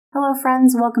Hello,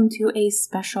 friends. Welcome to a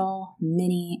special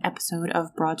mini episode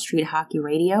of Broad Street Hockey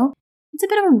Radio. It's a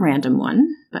bit of a random one,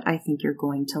 but I think you're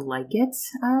going to like it.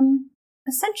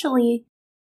 Essentially,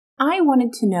 I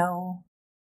wanted to know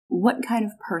what kind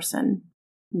of person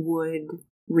would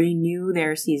renew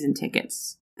their season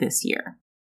tickets this year.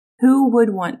 Who would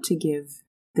want to give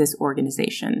this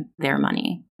organization their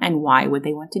money, and why would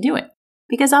they want to do it?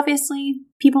 Because obviously,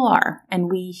 people are,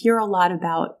 and we hear a lot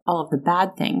about all of the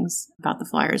bad things about the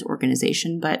Flyers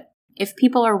organization, but if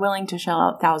people are willing to shell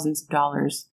out thousands of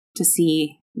dollars to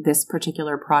see this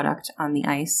particular product on the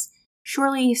ice,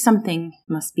 surely something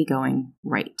must be going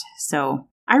right. So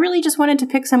I really just wanted to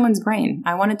pick someone's brain.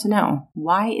 I wanted to know,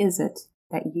 why is it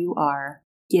that you are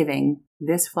giving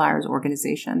this Flyers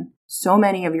organization so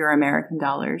many of your American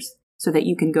dollars so that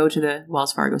you can go to the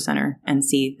Wells Fargo Center and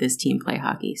see this team play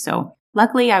hockey? So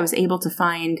luckily, I was able to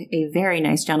find a very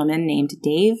nice gentleman named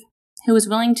Dave who was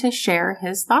willing to share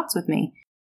his thoughts with me.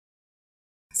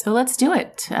 So let's do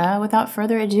it. Without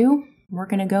further ado, we're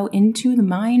going to go into the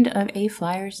mind of a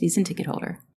Flyers season ticket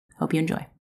holder. Hope you enjoy.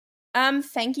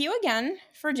 Thank you again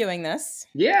for doing this.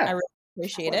 Yeah. I really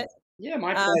appreciate it. Yeah,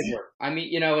 my pleasure. I mean,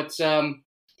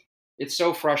 it's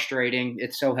so frustrating.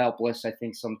 It's so helpless. I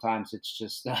think sometimes it's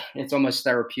just it's almost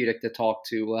therapeutic to talk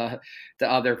to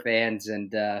other fans,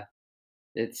 and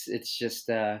it's just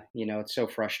it's so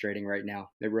frustrating right now.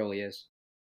 It really is.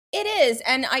 It is,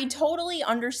 and I totally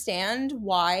understand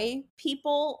why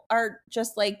people are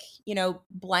just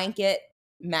blanket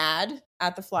mad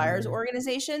at the Flyers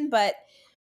organization, but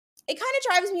it kind of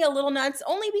drives me a little nuts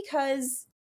only because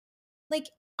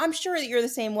I'm sure that you're the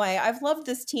same way. I've loved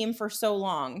this team for so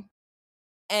long,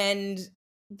 and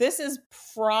this is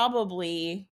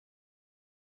probably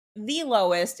the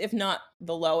lowest, if not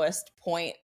the lowest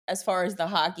point as far as the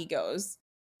hockey goes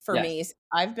for me.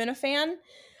 I've been a fan.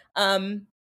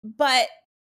 But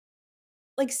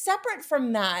separate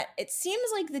from that, it seems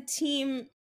like the team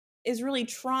is really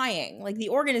trying, the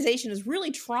organization is really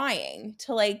trying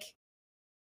to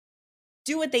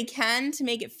do what they can to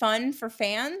make it fun for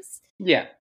fans. Yeah.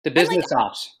 The business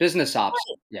ops.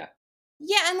 Right. Yeah.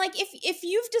 Yeah, and if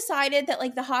you've decided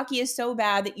that the hockey is so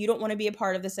bad that you don't want to be a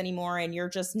part of this anymore and you're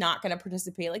just not going to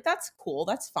participate, that's cool,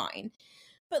 that's fine.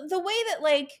 But the way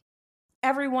that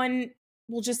everyone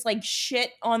will just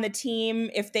shit on the team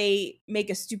if they make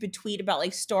a stupid tweet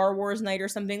about Star Wars night or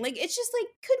something, it's just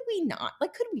could we not?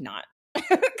 Could we not?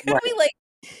 Could Right.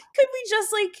 could we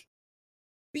just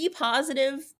be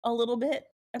positive a little bit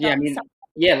about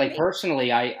Yeah, I mean,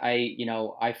 personally,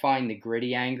 I find the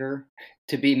gritty anger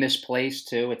to be misplaced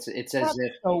too. It's as That's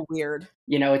if so weird.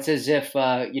 it's as if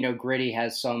gritty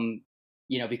has some,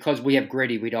 because we have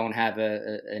gritty, we don't have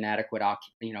an adequate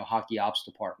hockey ops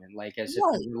department. As if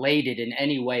they're related in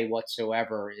any way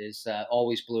whatsoever is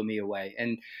always blew me away.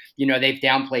 And they've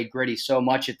downplayed gritty so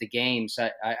much at the games.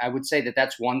 I would say that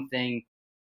that's one thing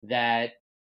that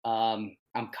I'm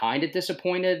kind of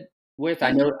disappointed with.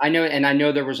 I know, and I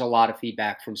know there was a lot of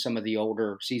feedback from some of the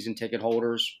older season ticket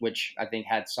holders, which I think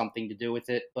had something to do with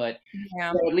it. But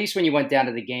at least when you went down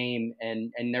to the game,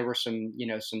 and there were some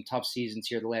some tough seasons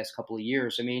here the last couple of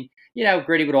years. I mean,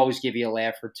 gritty would always give you a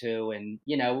laugh or two, and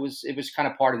it was kind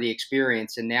of part of the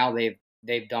experience. And now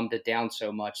they've dumbed it down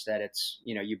so much that it's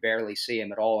you barely see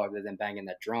them at all, other than banging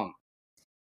that drum.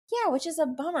 Yeah, which is a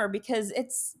bummer because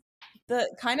it's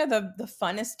the kind of the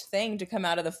funnest thing to come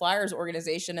out of the Flyers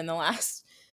organization in the last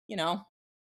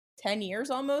 10 years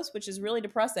almost, which is really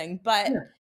depressing. But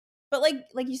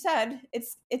like you said,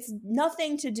 it's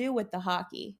nothing to do with the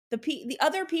hockey. The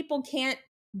other people can't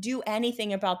do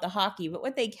anything about the hockey, but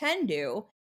what they can do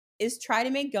is try to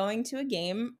make going to a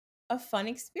game a fun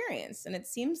experience, and it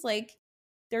seems like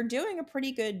they're doing a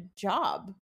pretty good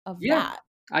job of that.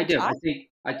 I do.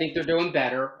 I think they're doing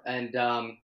better. And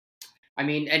I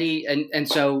mean,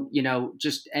 so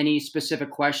just any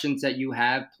specific questions that you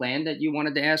have planned that you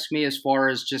wanted to ask me, as far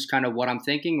as just kind of what I'm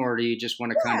thinking, or do you just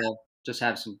want to kind of just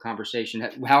have some conversation?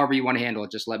 However you want to handle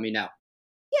it, just let me know.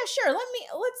 Yeah, sure.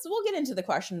 We'll get into the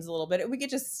questions a little bit.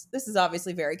 This is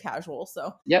obviously very casual.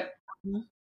 So yep.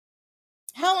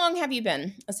 How long have you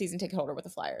been a season ticket holder with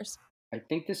the Flyers? I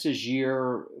think this is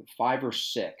year 5 or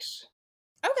 6.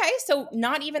 Okay, so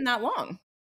not even that long.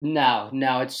 No,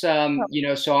 it's so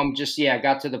I'm just I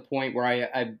got to the point where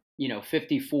I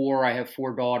 54. I have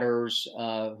 4 daughters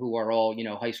who are all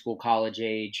high school, college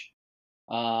age.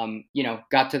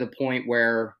 Got to the point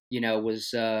where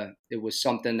it was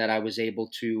something that I was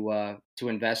able to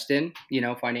invest in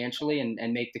financially,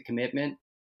 and make the commitment.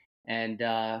 And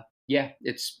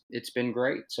it's been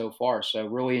great so far. So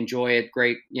really enjoy it.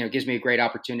 Great, gives me a great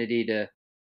opportunity to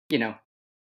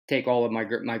take all of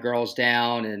my girls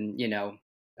down, and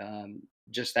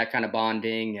just that kind of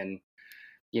bonding, and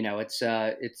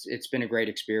it's been a great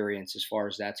experience as far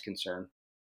as that's concerned.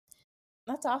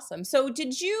 That's awesome. So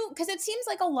because it seems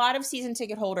like a lot of season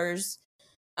ticket holders,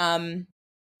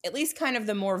 at least kind of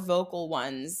the more vocal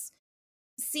ones,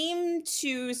 seem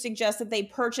to suggest that they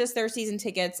purchase their season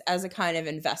tickets as a kind of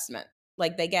investment.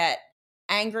 Like they get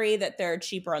angry that they're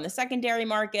cheaper on the secondary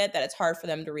market, that it's hard for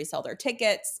them to resell their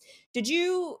tickets. Did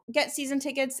you get season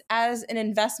tickets as an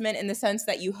investment in the sense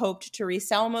that you hoped to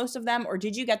resell most of them, or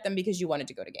did you get them because you wanted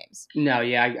to go to games? No,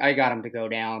 yeah, I got them to go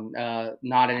down.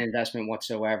 Not an investment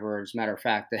whatsoever. As a matter of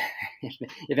fact,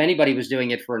 if anybody was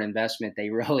doing it for an investment, they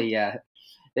really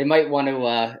they might want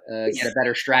to get a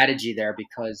better strategy there,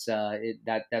 because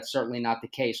that's certainly not the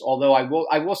case. Although I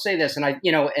will say this, and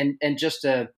and just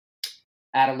to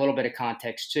add a little bit of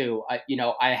context too,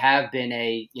 I have been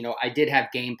I did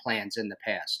have game plans in the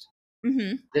past.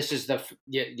 Mm-hmm. This is the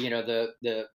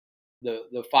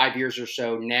 5 years or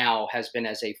so now has been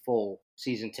as a full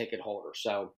season ticket holder.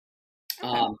 So,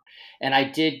 Okay. and I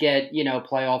did get,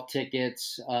 playoff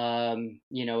tickets,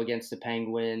 against the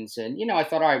Penguins. And, I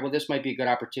thought, all right, well, this might be a good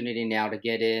opportunity now to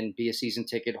get in, be a season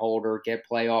ticket holder, get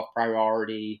playoff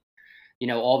priority,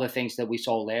 all the things that we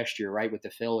saw last year, right, with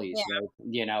the Phillies.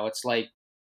 Yeah. So, it's like,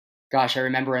 gosh, I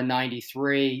remember in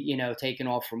 '93, taking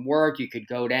off from work, you could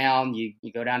go down, you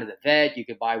go down to the vet, you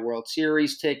could buy World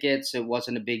Series tickets. It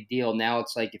wasn't a big deal. Now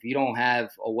it's like, if you don't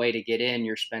have a way to get in,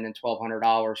 you're spending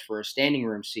 $1,200 for a standing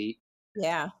room seat.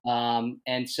 Yeah.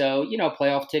 And so,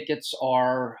 playoff tickets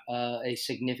are a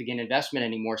significant investment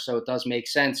anymore. So it does make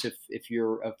sense if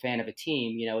you're a fan of a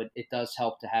team, it does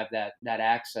help to have that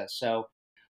access. So,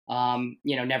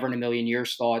 never in a million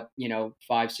years thought,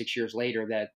 5-6 years later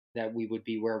that we would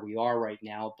be where we are right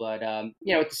now. But, at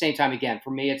the same time, again,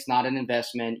 for me, it's not an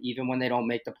investment. Even when they don't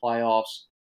make the playoffs,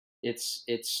 it's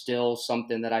still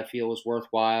something that I feel is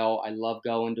worthwhile. I love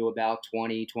going to about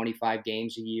 20, 25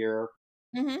 games a year.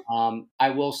 Mm-hmm.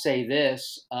 I will say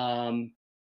this,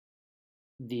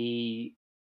 the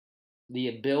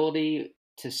ability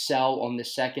to sell on the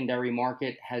secondary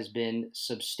market has been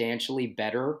substantially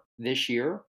better this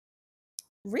year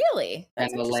Really?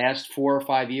 That's than the interesting. last 4 or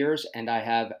 5 years, and I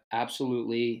have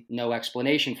absolutely no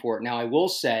explanation for it. Now, I will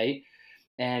say,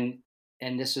 and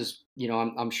this is,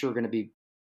 I'm sure going to be,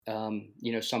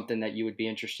 something that you would be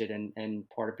interested in and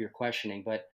part of your questioning,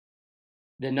 but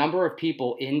the number of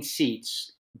people in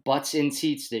seats, butts in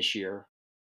seats this year,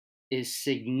 is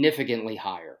significantly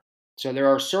higher. So there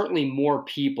are certainly more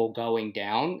people going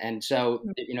down, and so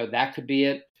that could be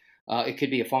it. It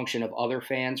could be a function of other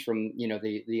fans from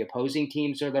the opposing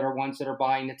teams that are ones that are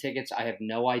buying the tickets. I have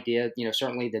no idea.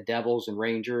 Certainly the Devils and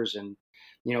Rangers and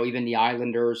even the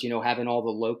Islanders. Having all the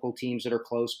local teams that are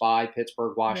close by,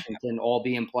 Pittsburgh, Yeah. Washington, all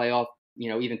be in playoff.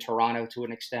 Even Toronto to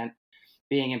an extent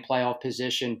being in playoff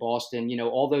position. Boston.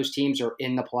 All those teams are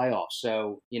in the playoffs.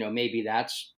 So maybe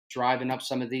that's driving up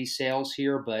some of these sales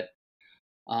here, but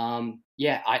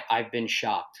yeah, I've been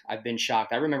shocked. I've been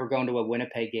shocked. I remember going to a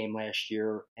Winnipeg game last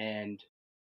year, and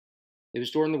it was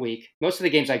during the week. Most of the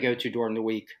games I go to during the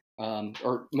week,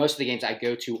 or most of the games I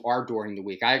go to are during the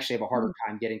week. I actually have a harder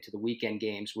time getting to the weekend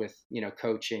games with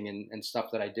coaching and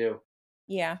stuff that I do.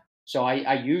 Yeah. So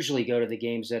I usually go to the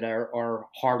games that are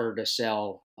harder to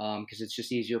sell because it's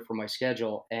just easier for my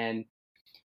schedule. And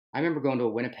I remember going to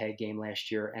a Winnipeg game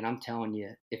last year, and I'm telling you,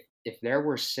 if there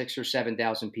were 6,000 or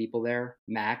 7,000 people there,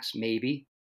 max, maybe.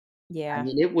 I Yeah.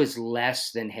 mean, it was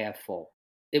less than half full.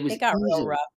 It was It got real easily,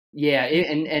 rough. yeah.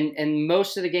 And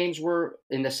most of the games were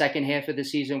in the second half of the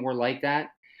season were like that.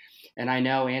 And I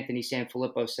know Anthony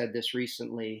Sanfilippo said this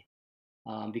recently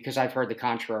because I've heard the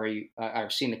contrary.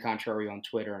 I've seen the contrary on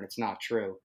Twitter, and it's not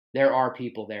true. There are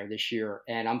people there this year,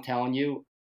 and I'm telling you,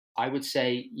 I would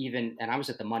say even, and I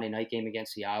was at the Monday night game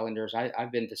against the Islanders.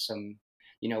 I've been to some,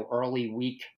 early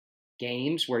week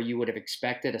games where you would have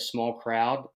expected a small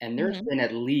crowd, and there's Mhm. been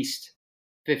at least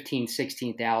 15,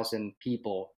 16,000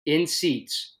 people in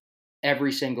seats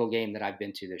every single game that I've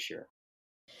been to this year.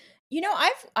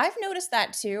 I've noticed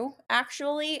that too,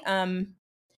 actually. And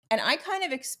I kind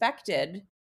of expected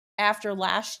after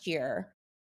last year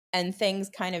and things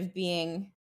kind of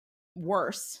being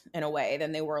worse in a way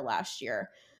than they were last year.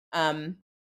 Um,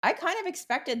 I kind of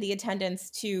expected the attendance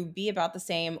to be about the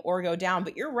same or go down,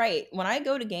 but you're right. When I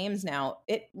go to games now,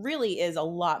 it really is a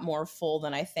lot more full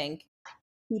than I think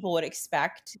people would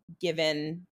expect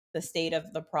given the state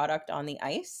of the product on the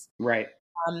ice. Right.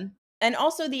 And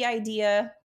also the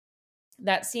idea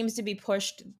that seems to be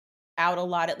pushed out a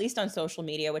lot, at least on social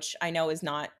media, which I know is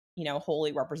not,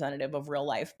 wholly representative of real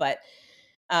life, but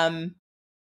um,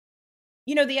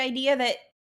 the idea that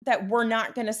that we're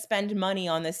not going to spend money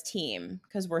on this team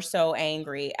because we're so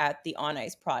angry at the on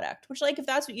ice product, which, like, if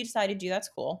that's what you decide to do, that's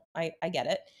cool. I get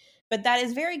it. But that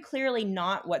is very clearly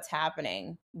not what's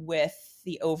happening with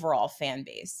the overall fan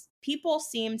base. People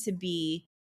seem to be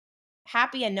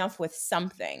happy enough with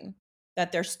something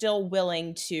that they're still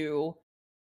willing to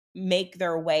make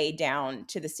their way down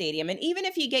to the stadium. And even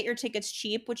if you get your tickets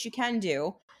cheap, which you can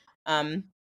do,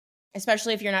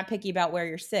 especially if you're not picky about where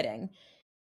you're sitting,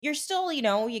 you're still,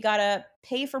 you got to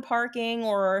pay for parking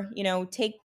or,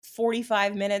 take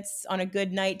 45 minutes on a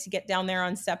good night to get down there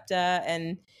on SEPTA,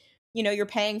 and, you're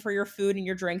paying for your food and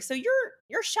your drink. So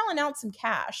you're shelling out some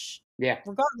cash, Yeah.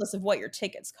 regardless of what your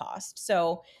tickets cost.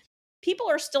 So people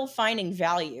are still finding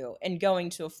value in going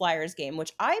to a Flyers game,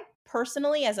 which I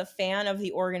personally, as a fan of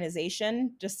the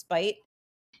organization, despite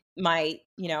my,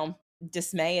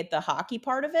 dismay at the hockey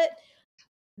part of it,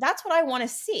 that's what I want to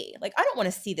see. Like, I don't want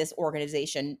to see this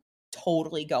organization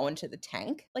totally go into the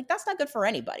tank. Like, that's not good for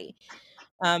anybody.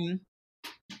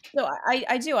 So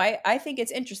I do. I think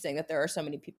it's interesting that there are so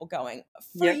many people going.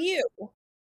 For you,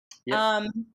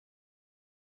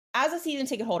 as a season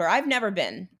ticket holder, I've never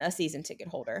been a season ticket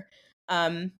holder.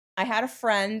 I had a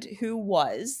friend who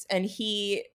was, and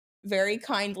he very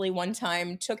kindly one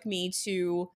time took me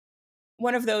to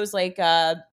one of those, like,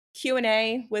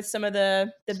 Q&A with some of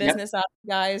the business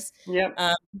guys.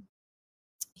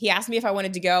 He asked me if I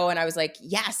wanted to go, and I was like,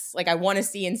 yes, like, I want to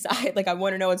see inside. Like, I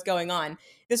want to know what's going on.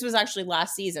 This was actually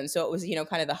last season. So it was,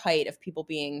 kind of the height of people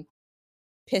being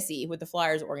pissy with the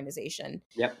Flyers organization.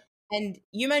 Yep. And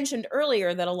you mentioned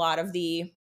earlier that a lot of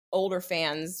the older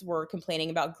fans were complaining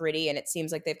about Gritty, and it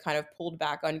seems like they've kind of pulled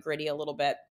back on Gritty a little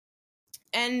bit.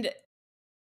 And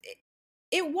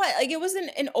it was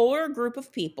an older group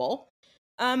of people,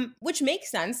 which makes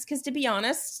sense because, to be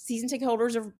honest, season ticket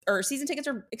holders or season tickets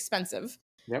are expensive.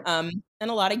 Yep. And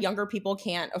a lot of younger people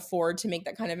can't afford to make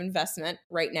that kind of investment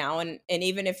right now. And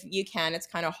even if you can, it's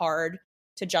kind of hard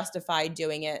to justify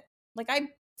doing it. Like, I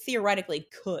theoretically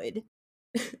could,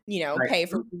 Right. pay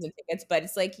for season tickets, but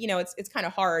it's like, it's kind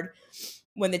of hard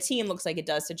when the team looks like it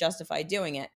does to justify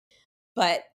doing it.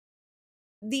 But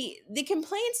the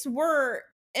complaints were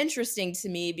interesting to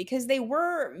me because they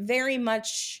were very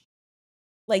much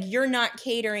like, you're not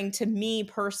catering to me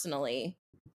personally.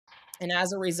 And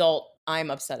as a result,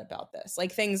 I'm upset about this.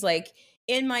 Like, things like,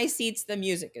 in my seats, the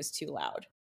music is too loud,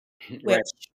 which,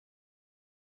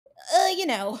 Right. there are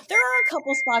a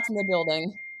couple spots in the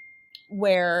building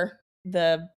where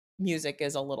the music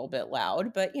is a little bit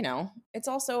loud, but, it's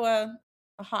also a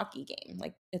hockey game.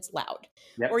 Like, it's loud.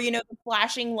 Yep. Or, the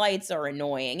flashing lights are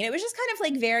annoying. And it was just kind of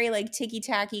like very, like,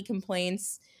 ticky-tacky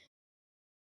complaints,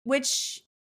 which,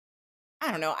 I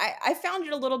don't know. I found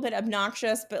it a little bit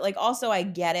obnoxious, but, like, also I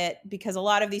get it because a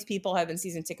lot of these people have been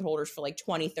season ticket holders for like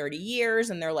 20, 30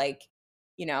 years. And they're like,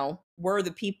 we're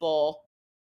the people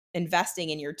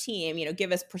investing in your team,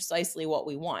 give us precisely what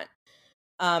we want.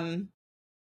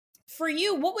 For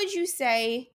you, what would you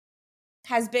say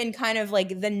has been kind of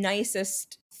like the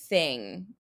nicest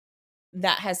thing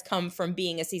that has come from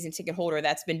being a season ticket holder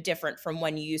that's been different from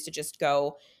when you used to just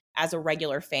go as a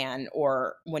regular fan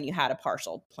or when you had a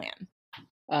partial plan?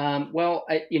 Well,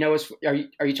 are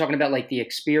you talking about like the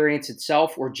experience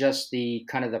itself, or just the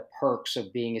kind of the perks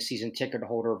of being a season ticket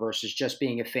holder versus just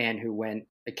being a fan who went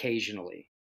occasionally?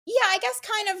 Yeah, I guess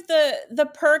kind of the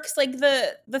perks, like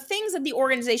the things that the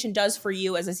organization does for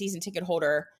you as a season ticket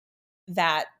holder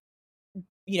that,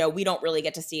 we don't really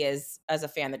get to see as a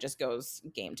fan that just goes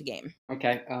game to game.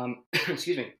 Okay.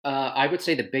 Excuse me. I would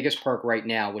say the biggest perk right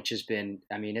now, which has been,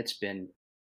 it's been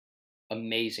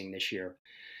amazing this year,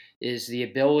 is the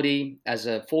ability as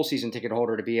a full season ticket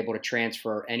holder to be able to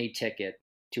transfer any ticket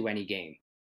to any game.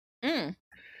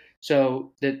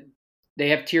 So they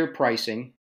have tiered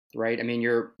pricing, right? I mean,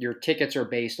 your tickets are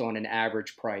based on an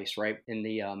average price, right? In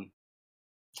the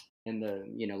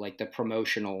like the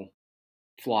promotional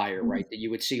flyer, right, that you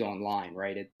would see online,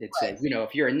 right? It says,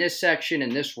 if you're in this section,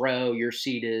 in this row, your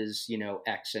seat is,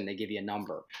 X, and they give you a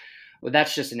number. Well,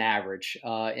 that's just an average.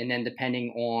 And then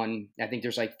depending on, I think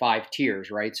there's like 5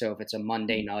 tiers, right? So if it's a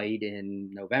Monday night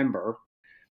in November,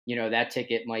 that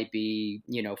ticket might be,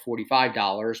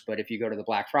 $45. But if you go to the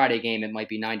Black Friday game, it might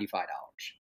be $95.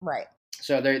 Right.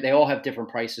 So they all have different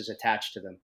prices attached to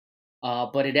them.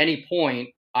 But at any point,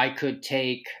 I could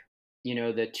take,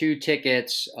 the 2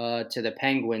 tickets to the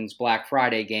Penguins Black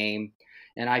Friday game,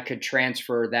 and I could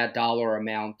transfer that dollar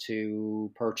amount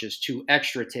to purchase 2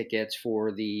 extra tickets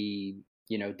for the,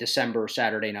 December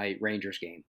Saturday night Rangers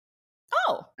game.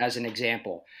 Oh, as an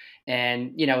example.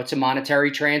 And, it's a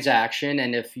monetary transaction.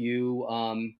 And if you,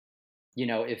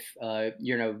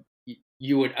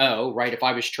 you would owe, right? If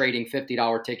I was trading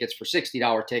 $50 tickets for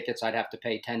 $60 tickets, I'd have to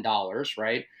pay $10,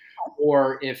 right?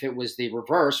 Or if it was the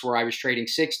reverse, where I was trading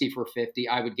 60 for 50,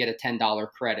 I would get a $10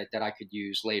 credit that I could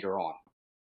use later on.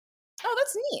 Oh,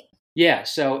 that's neat. Yeah,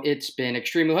 so it's been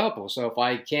extremely helpful. So if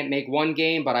I can't make one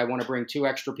game, but I want to bring 2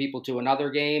 extra people to another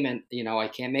game, and I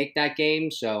can't make that game,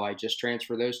 so I just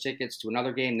transfer those tickets to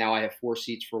another game. Now I have 4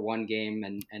 seats for one game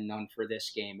and none for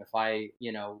this game. If I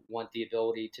want the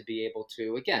ability to be able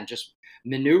to, again, just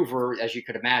maneuver, as you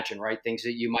could imagine, right? Things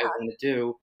that you might want to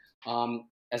do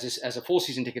as a full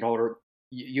season ticket holder,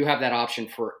 you have that option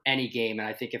for any game. And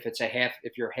I think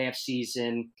if you're half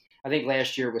season. I think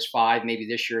last year it was 5. Maybe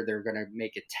this year they're going to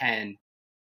make it 10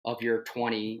 of your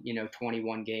 20,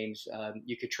 21 games.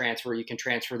 You can transfer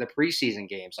the preseason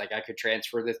games. Like I could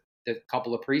transfer the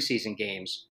couple of preseason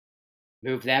games,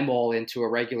 move them all into a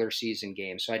regular season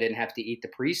game. So I didn't have to eat the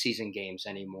preseason games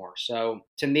anymore. So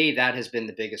to me, that has been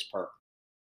the biggest perk.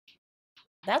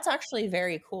 That's actually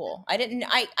very cool. I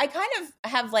kind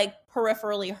of have like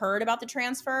peripherally heard about the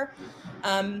transfer.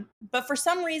 But for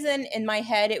some reason in my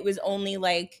head, it was only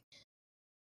like,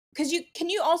 because can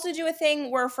you also do a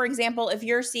thing where, for example, if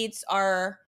your seats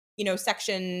are,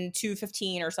 section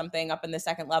 215 or something up in the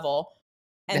second level,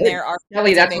 and there are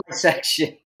Kelly, that's my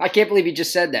section. I can't believe you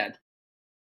just said that.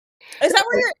 Is that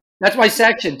where you're? That's my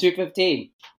section,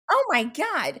 215. Oh my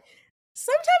God.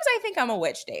 Sometimes I think I'm a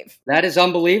witch, Dave. That is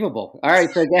unbelievable. All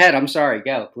right, so go ahead. I'm sorry.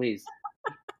 Go, please.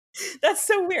 That's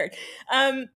so weird.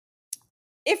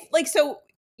 So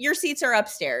your seats are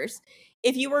upstairs.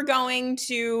 If you were going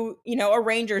to, a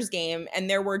Rangers game and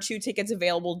there were 2 tickets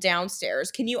available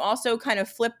downstairs, can you also kind of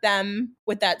flip them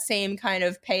with that same kind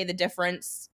of pay the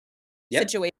difference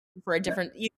situation for a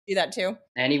different, you do that too?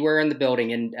 Anywhere in the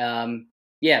building. And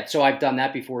so I've done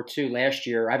that before too. Last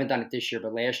year, I haven't done it this year,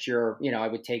 but last year, I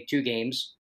would take 2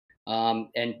 games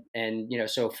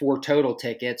so 4 total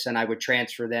tickets, and I would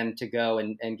transfer them to go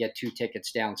and get 2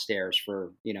 tickets downstairs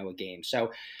for, a game.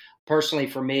 So personally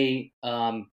for me,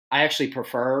 I actually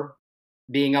prefer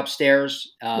being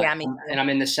upstairs. Me too. And I'm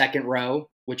in the second row,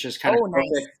 which is kind of perfect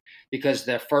nice. because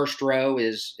the first row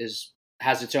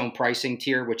has its own pricing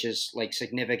tier, which is like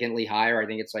significantly higher. I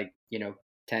think it's like,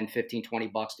 10, 15,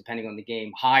 $20, depending on the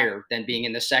game, higher than being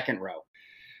in the second row.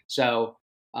 So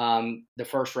the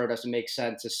first row doesn't make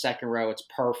sense. The second row, it's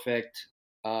perfect.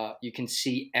 You can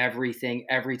see everything.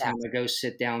 Every time I go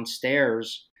sit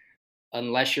downstairs,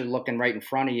 unless you're looking right in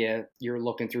front of you, you're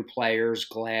looking through players,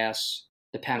 glass,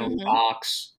 the penalty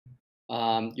box.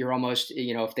 You're almost,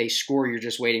 if they score, you're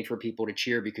just waiting for people to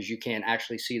cheer because you can't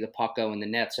actually see the puck go in the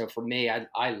net. So for me,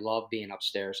 I love being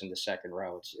upstairs in the second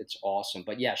row. It's awesome.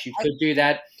 But yes, you could do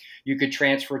that. You could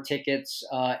transfer tickets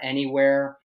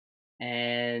anywhere.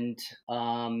 And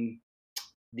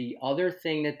the other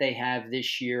thing that they have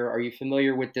this year, are you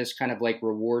familiar with this kind of like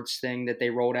rewards thing that they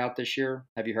rolled out this year?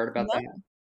 Have you heard about that?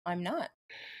 I'm not.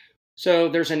 So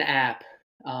there's an app,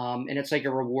 and it's like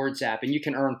a rewards app, and you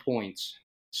can earn points.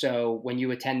 So when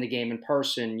you attend the game in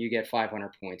person, you get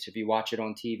 500 points. If you watch it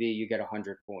on TV, you get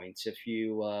 100 points. If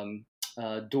you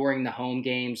during the home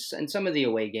games and some of the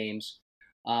away games,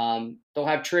 they'll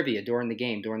have trivia during the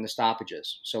game, during the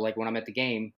stoppages. So like when I'm at the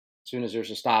game, as soon as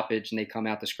there's a stoppage and they come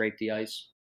out to scrape the ice,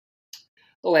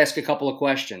 they'll ask a couple of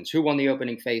questions. Who won the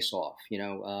opening faceoff?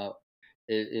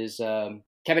 Is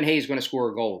Kevin Hayes going to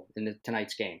score a goal in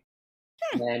tonight's game?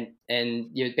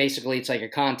 And basically it's like a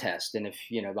contest. And if,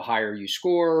 the higher you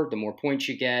score, the more points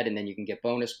you get, and then you can get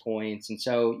bonus points. And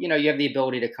so, you have the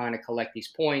ability to kind of collect these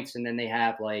points, and then they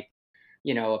have like,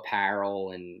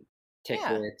 apparel and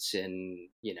tickets and,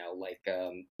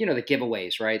 the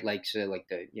giveaways, right? Like, so like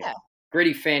the,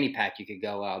 Gritty fanny pack you could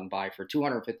go out and buy for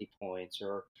 250 points,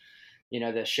 or,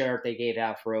 the shirt they gave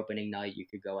out for opening night, you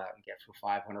could go out and get for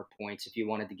 500 points. If you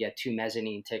wanted to get 2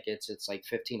 mezzanine tickets, it's like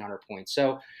 1,500 points.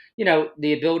 So,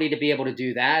 the ability to be able to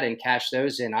do that and cash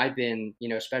those in, I've been,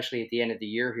 especially at the end of the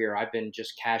year here, I've been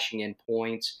just cashing in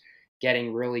points,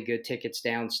 getting really good tickets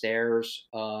downstairs,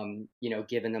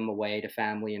 giving them away to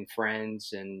family and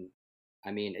friends. And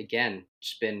I mean, again,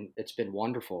 it's been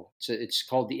wonderful. So it's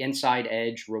called the Inside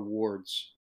Edge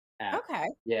Rewards app. Okay.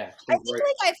 Yeah.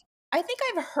 I think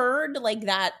I've heard like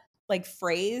that like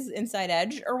phrase Inside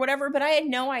Edge or whatever, but I had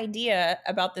no idea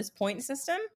about this point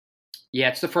system. Yeah,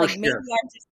 it's the first year.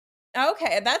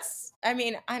 Okay,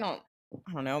 I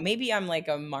don't know. Maybe I'm like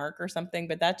a mark or something,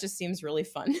 but that just seems really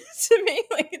fun to me.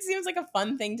 Like it seems like a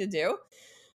fun thing to do.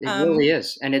 It really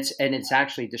is. And it's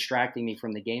actually distracting me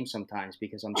from the game sometimes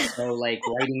because I'm so like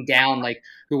writing down like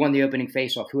who won the opening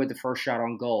faceoff, who had the first shot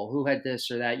on goal, who had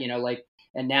this or that, like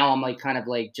and now I'm like kind of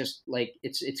like just like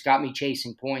it's got me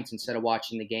chasing points instead of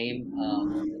watching the game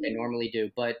like I normally do.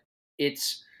 But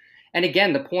it's and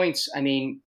again the points. I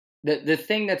mean, the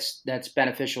thing that's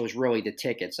beneficial is really the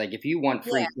tickets. Like if you want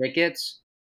Yeah. free tickets,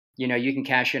 you can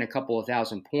cash in a couple of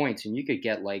thousand points and you could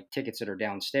get like tickets that are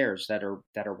downstairs that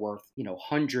are worth,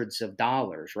 hundreds of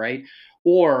dollars, right?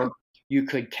 Or you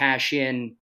could cash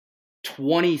in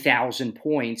 20,000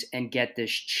 points and get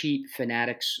this cheap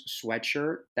Fanatics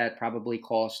sweatshirt that probably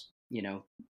cost, $20,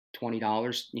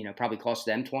 probably cost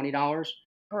them $20.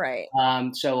 Right.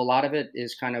 So a lot of it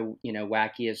is kind of,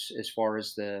 wacky as far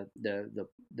as the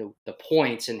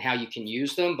points and how you can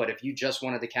use them. But if you just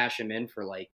wanted to cash them in for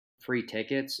like free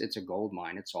tickets, it's a gold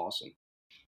mine. It's awesome.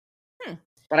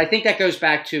 But I think that goes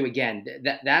back to, again,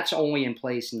 that's only in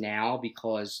place now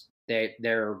because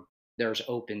there's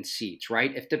open seats,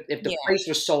 right? If the place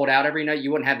was sold out every night,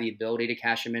 you wouldn't have the ability to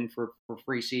cash them in for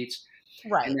free seats.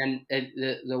 Right. And then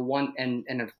the one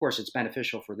and of course it's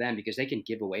beneficial for them because they can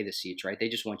give away the seats, right? They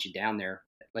just want you down there,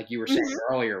 like you were saying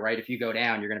earlier, right? If you go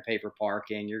down, you're going to pay for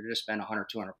parking. You're going to spend $100,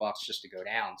 $200 just to go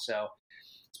down. So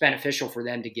it's beneficial for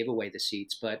them to give away the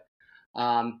seats. But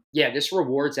this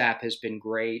rewards app has been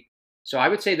great. So I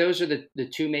would say those are the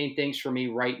two main things for me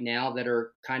right now that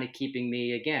are kind of keeping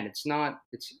me. Again, it's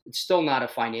still not a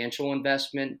financial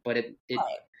investment, but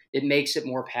it makes it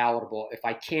more palatable. If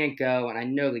I can't go and I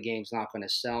know the game's not going to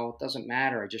sell, it doesn't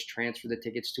matter. I just transfer the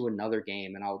tickets to another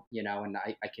game and and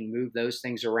I can move those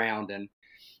things around. And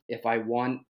if I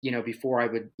want, before I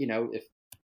would, if,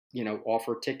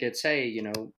 offer tickets, hey,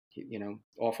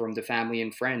 offer them to family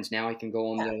and friends. Now I can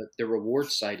go on the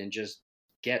rewards site and just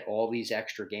get all these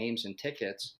extra games and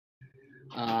tickets,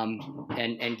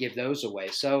 and give those away.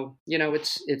 So,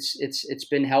 it's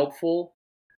been helpful.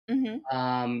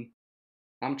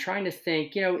 I'm trying to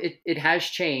think, it has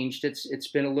changed.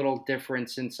 It's been a little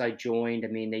different since I joined. I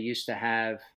mean, they used to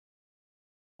have,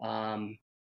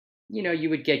 you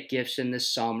would get gifts in the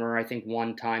summer. I think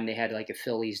one time they had like a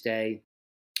Phillies day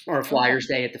or a Flyers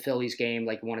day at the Phillies game,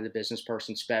 like one of the business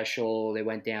person special. They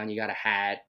went down, you got a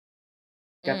hat,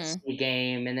 got to see a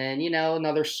game. And then,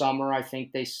 another summer, I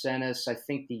think they sent us, I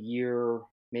think the year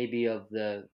maybe of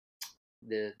when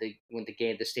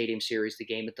the stadium series, the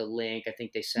game at the Link, I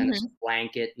think they sent us a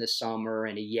blanket in the summer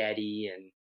and a Yeti.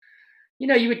 And,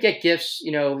 you would get gifts,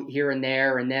 here and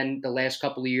there. And then the last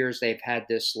couple of years, they've had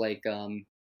this like,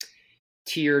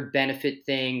 tiered benefit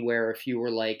thing where if you were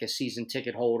like a season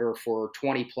ticket holder for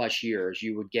 20 plus years,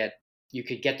 you could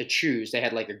get to choose. They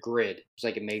had like a grid. It was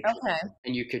like a matrix,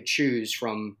 and you could choose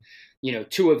from,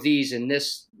 two of these in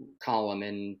this column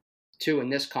and two in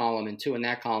this column and two in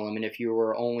that column. And if you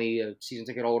were only a season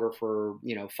ticket holder for,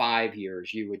 5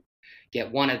 years, you would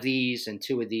get one of these and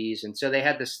two of these. And so they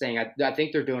had this thing. I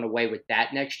think they're doing away with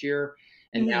that next year.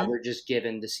 And now they're just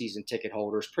giving the season ticket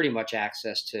holders pretty much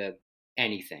access to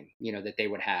anything, that they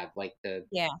would have, like the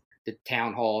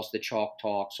town halls, the chalk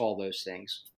talks, all those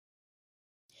things.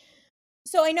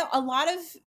 So I know a lot of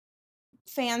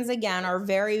fans, again, are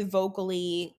very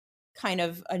vocally kind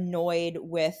of annoyed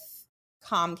with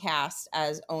Comcast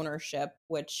as ownership,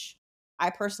 which I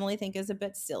personally think is a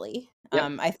bit silly.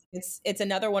 I think it's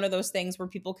another one of those things where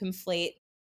people conflate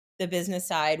the business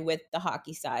side with the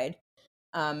hockey side.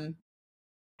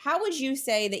 How would you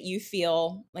say that you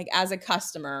feel like as a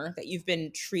customer that you've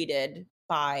been treated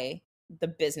by the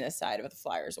business side of the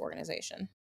Flyers organization?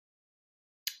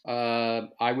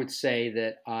 I would say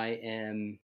that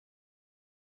I'm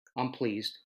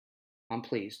pleased. I'm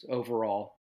pleased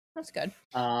overall. That's good.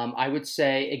 I would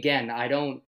say again,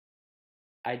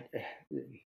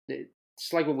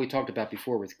 it's like what we talked about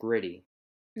before with Gritty.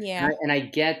 Yeah. And I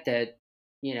get that,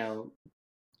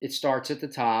 it starts at the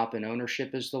top and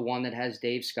ownership is the one that has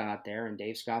Dave Scott there. And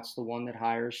Dave Scott's the one that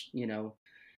hires,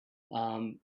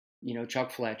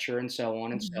 Chuck Fletcher and so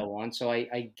on and so on. So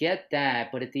I get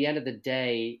that. But at the end of the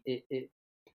day,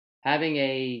 having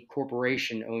a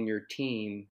corporation own your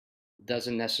team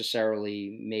doesn't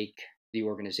necessarily make the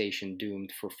organization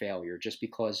doomed for failure just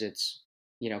because it's,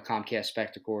 Comcast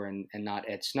Spectacor and not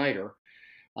Ed Snyder.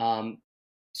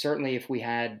 Certainly if we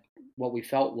had what we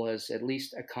felt was at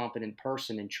least a competent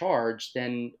person in charge,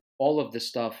 then all of the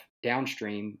stuff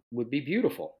downstream would be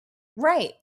beautiful.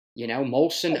 Right.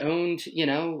 Molson owned,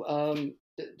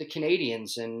 the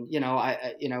Canadians and, and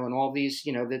all these,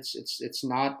 it's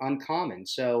not uncommon.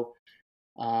 So,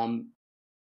 I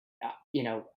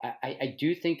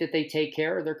do think that they take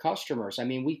care of their customers. I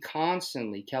mean, we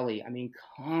constantly, Kelly,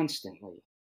 constantly,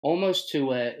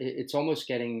 it's almost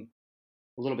getting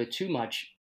a little bit too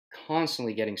much,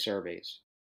 constantly getting surveys.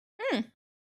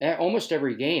 almost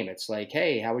every game, it's like,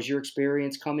 hey, how was your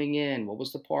experience coming in? What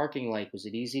was the parking like? Was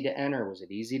it easy to enter? Was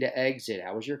it easy to exit?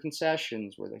 How was your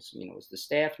concessions? Were this, was the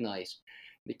staff nice?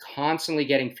 They're constantly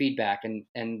getting feedback,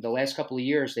 and the last couple of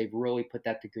years, they've really put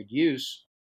that to good use.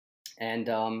 And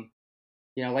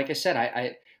like I said,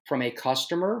 I from a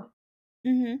customer,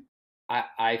 Mm-hmm.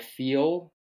 I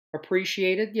feel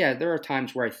appreciated. Yeah, there are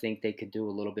times where I think they could do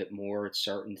a little bit more at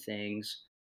certain things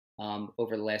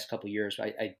over the last couple of years.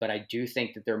 But I do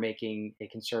think that they're making a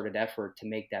concerted effort to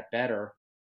make that better.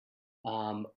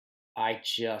 Um, I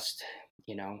just,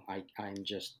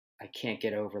 I can't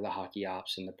get over the hockey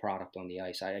ops and the product on the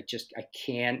ice. I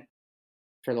can't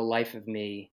for the life of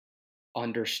me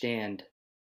understand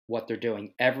what they're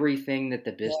doing. Everything that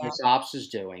the Yeah. business ops is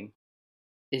doing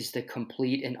is the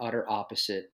complete and utter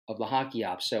opposite of the hockey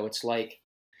ops. So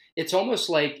it's almost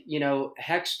like,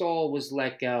 Hextall was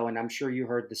let go, and I'm sure you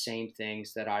heard the same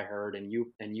things that I heard, and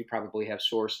you probably have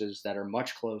sources that are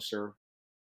much closer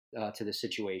to the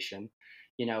situation.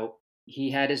 You know,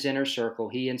 he had his inner circle.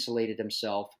 He insulated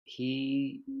himself.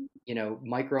 He,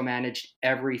 micromanaged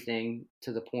everything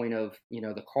to the point of,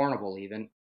 the carnival even.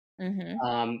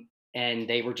 Mm-hmm. And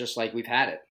they were just like, we've had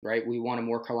it, right? We want a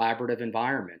more collaborative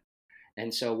environment.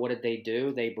 And so what did they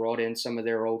do? They brought in some of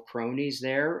their old cronies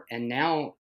there, and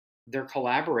now they're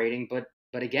collaborating. But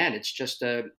again, it's just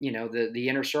the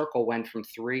inner circle went from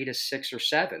 3 to 6 or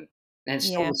 7, and it's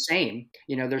still Yeah. the same.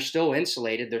 They're still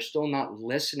insulated. They're still not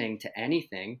listening to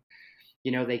anything.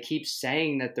 They keep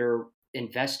saying that they're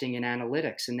investing in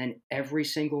analytics, and then every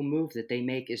single move that they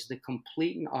make is the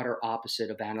complete and utter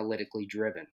opposite of analytically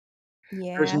driven.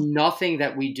 There's Yeah. nothing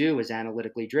that we do is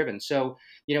analytically driven. So,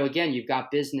 again, you've got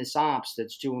business ops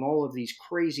that's doing all of these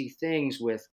crazy things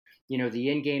with, the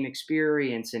in-game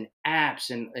experience and apps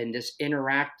and this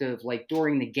interactive, like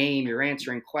during the game, you're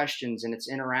answering questions and it's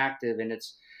interactive and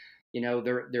it's,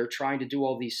 they're trying to do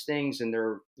all these things and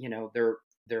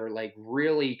they're like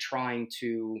really trying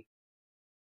to,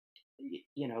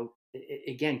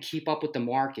 again, keep up with the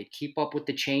market, keep up with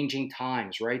the changing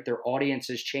times, right? Their audience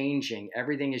is changing,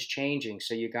 everything is changing.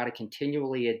 So you got to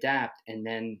continually adapt. And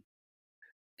then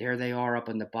there they are up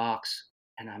in the box.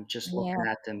 And I'm just looking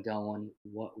Yeah. at them going,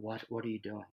 what are you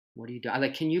doing? What are you doing?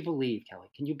 Like, can you believe, Kelly?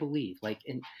 Can you believe? Like,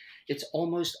 and it's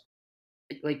almost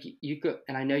like you could,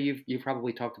 and I know you've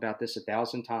probably talked about this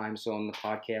 1,000 times on the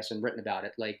podcast and written about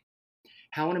it. Like,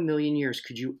 how in a million years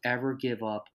could you ever give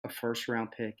up a first round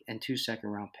pick and 2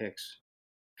 second-round picks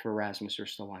for Rasmus or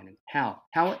Stalainen? How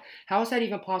is that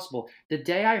even possible? The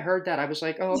day I heard that, I was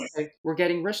like, oh, okay, we're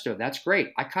getting Risto. That's great.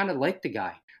 I kind of like the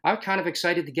guy. I'm kind of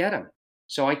excited to get him.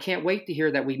 So I can't wait to hear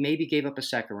that we maybe gave up a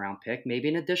second-round pick, maybe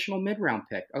an additional mid-round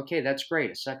pick. Okay, that's great.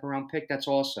 A second-round pick, that's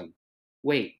awesome.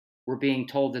 Wait, we're being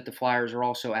told that the Flyers are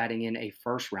also adding in a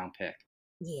first-round pick.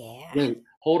 Yeah. Wait,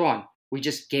 hold on. We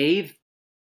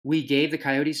gave the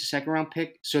Coyotes a second round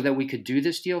pick so that we could do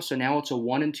this deal. So now it's a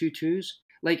 1 and 2 twos.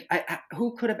 Like,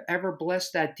 who could have ever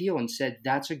blessed that deal and said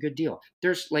that's a good deal?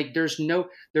 There's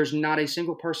not a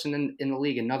single person in the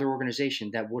league, another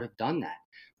organization that would have done that.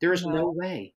 There's no No.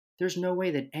 way. There's no way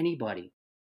that anybody.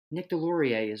 Nick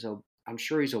Deslauriers I'm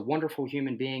sure he's a wonderful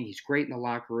human being. He's great in the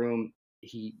locker room.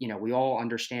 We all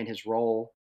understand his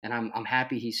role, and I'm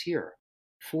happy he's here.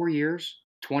 4 years,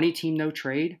 20 team no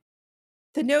trade.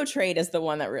 The no trade is the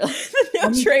one that really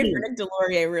the no trade for Nick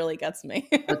Deslauriers really gets me.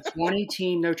 A 20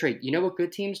 team no trade. You know what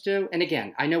good teams do? And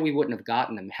again, I know we wouldn't have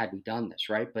gotten them had we done this,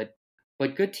 right? But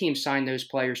good teams sign those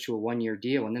players to a 1-year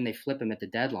deal and then they flip them at the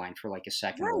deadline for like a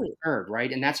second or a Right. third,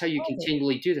 right? And that's how you Right.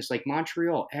 continually do this. Like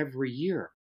Montreal every year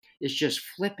is just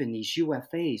flipping these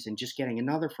UFAs and just getting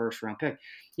another first round pick.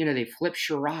 They flip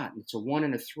Sherratt and it's a 1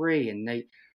 and a 3 and they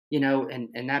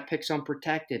and that pick's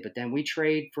unprotected, but then we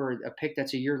trade for a pick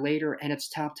that's a year later and it's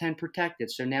top 10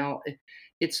 protected. So now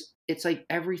it's like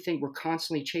everything we're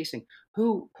constantly chasing.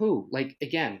 Who, like,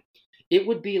 again, it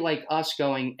would be like us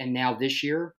going and now this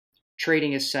year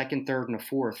trading a second, third, and a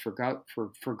fourth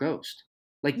for Ghost.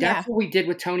 Like, Yeah. that's what we did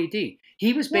with Tony D.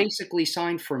 He was Yeah. basically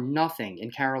signed for nothing in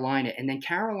Carolina, and then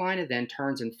Carolina then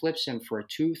turns and flips him for a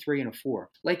 2, 3, and a 4.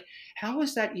 Like, how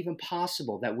is that even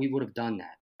possible that we would have done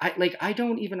that? I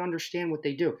don't even understand what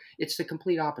they do. It's the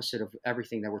complete opposite of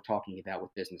everything that we're talking about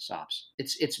with business ops.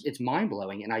 It's mind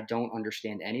blowing, and I don't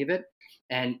understand any of it.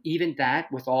 And even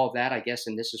that, with all of that, I guess,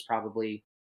 and this is probably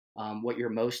what you're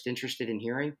most interested in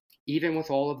hearing. Even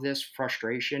with all of this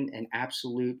frustration and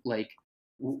absolute, like,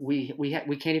 we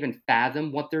can't even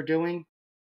fathom what they're doing.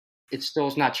 It still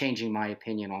is not changing my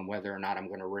opinion on whether or not I'm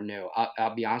going to renew.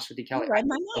 I'll be honest with you, You Kelly. read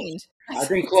my mind. I've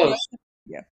been close.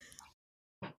 Yeah.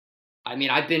 I mean,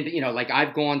 I've been, like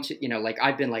I've gone to, like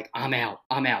I've been like, I'm out,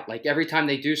 I'm out. Like every time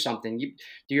they do something, do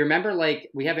you remember, like,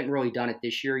 we haven't really done it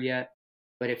this year yet,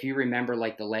 but if you remember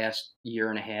like the last year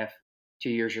and a half, 2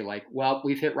 years, you're like, well,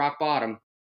 we've hit rock bottom,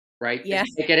 right? It Yeah.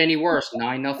 can't get any worse.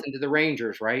 9-0 to the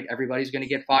Rangers, right? Everybody's going to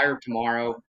get fired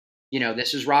tomorrow.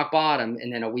 This is rock bottom.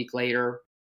 And then a week later,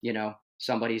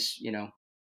 somebody's, out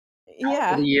for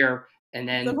Yeah. the year, and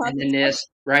So then this,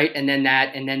 right, and then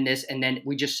that, and then this, and then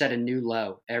we just set a new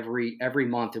low every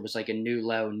month. It was like a new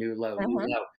low, new low, new uh-huh.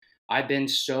 low. I've been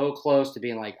so close to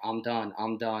being like, I'm done,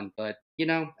 I'm done. But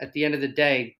at the end of the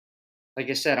day, like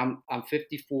I said, I'm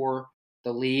 54.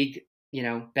 The league,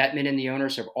 Bettman and the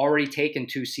owners have already taken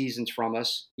 2 seasons from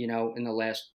us, in the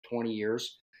last 20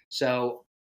 years. So,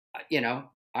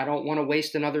 I don't want to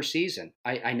waste another season.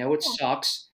 I know it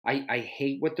sucks. I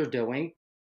hate what they're doing.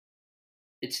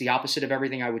 It's the opposite of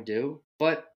everything I would do,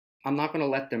 but I'm not going to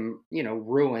let them,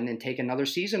 ruin and take another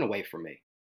season away from me.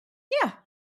 Yeah.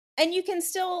 And you can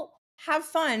still have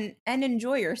fun and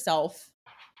enjoy yourself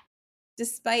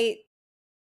despite,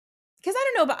 because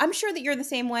I don't know, but I'm sure that you're the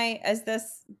same way as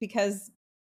this because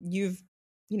you've,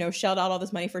 shelled out all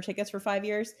this money for tickets for 5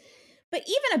 years. But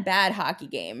even a bad hockey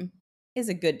game is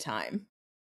a good time.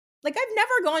 Like, I've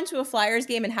never gone to a Flyers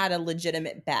game and had a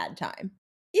legitimate bad time,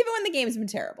 even when the game's been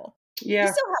terrible. You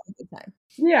Yeah. still have a good time.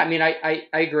 Yeah. I mean, I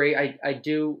agree. I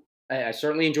do. I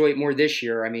certainly enjoy it more this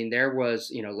year. I mean, there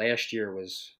was, last year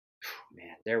was,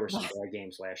 man, there were some bad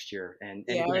games last year, and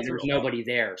Yeah, it again, was there was really bad. nobody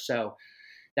there. So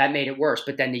that made it worse.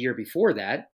 But then the year before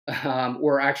that,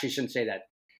 or actually, I shouldn't say that.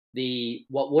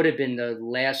 What would have been the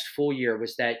last full year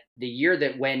was that the year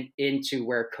that went into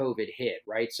where COVID hit,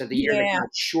 right? So the year that Yeah.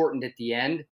 got shortened at the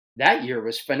end, that year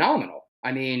was phenomenal.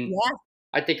 I mean, Yeah.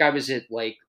 I think I was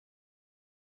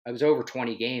over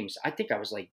 20 games. I think I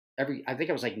was like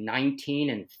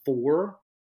 19-4. Oh,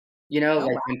 Like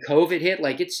wow. when COVID hit,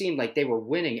 like it seemed like they were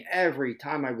winning every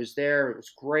time I was there. It was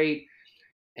great.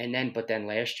 But then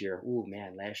last year, ooh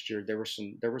man, last year there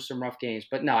were some rough games.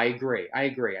 But no, I agree. I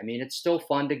agree. I mean, it's still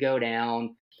fun to go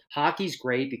down. Hockey's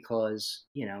great because,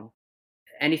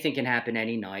 anything can happen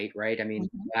any night, right? I mean,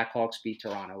 Mhm. Blackhawks beat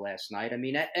Toronto last night. I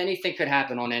mean, anything could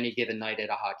happen on any given night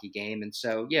at a hockey game. And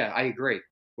so, yeah, I agree.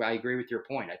 Well, I agree with your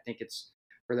point. I think it's,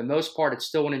 for the most part, it's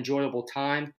still an enjoyable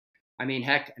time. I mean,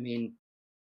 heck, I mean,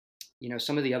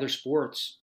 some of the other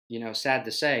sports, sad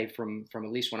to say, from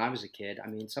at least when I was a kid, I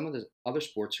mean, some of the other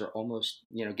sports are almost,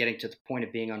 getting to the point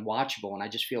of being unwatchable. And I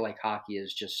just feel like hockey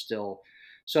is just still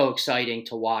so exciting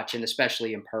to watch, and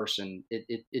especially in person,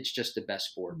 it's just the best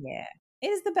sport. Yeah. It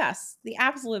is the best, the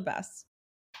absolute best.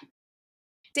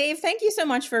 Dave, thank you so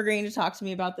much for agreeing to talk to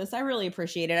me about this. I really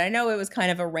appreciate it. I know it was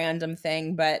kind of a random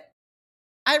thing, but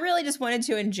I really just wanted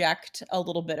to inject a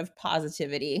little bit of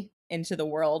positivity into the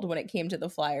world when it came to the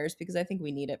Flyers because I think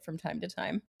we need it from time to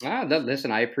time.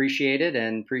 Listen, I appreciate it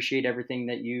and appreciate everything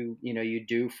that you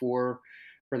do for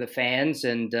the fans,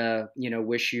 and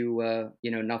wish you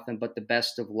nothing but the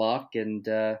best of luck, and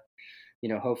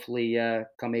hopefully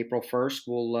come April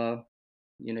 1st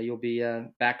you'll be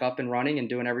back up and running and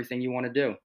doing everything you want to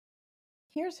do.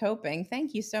 Here's hoping.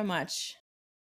 Thank you so much.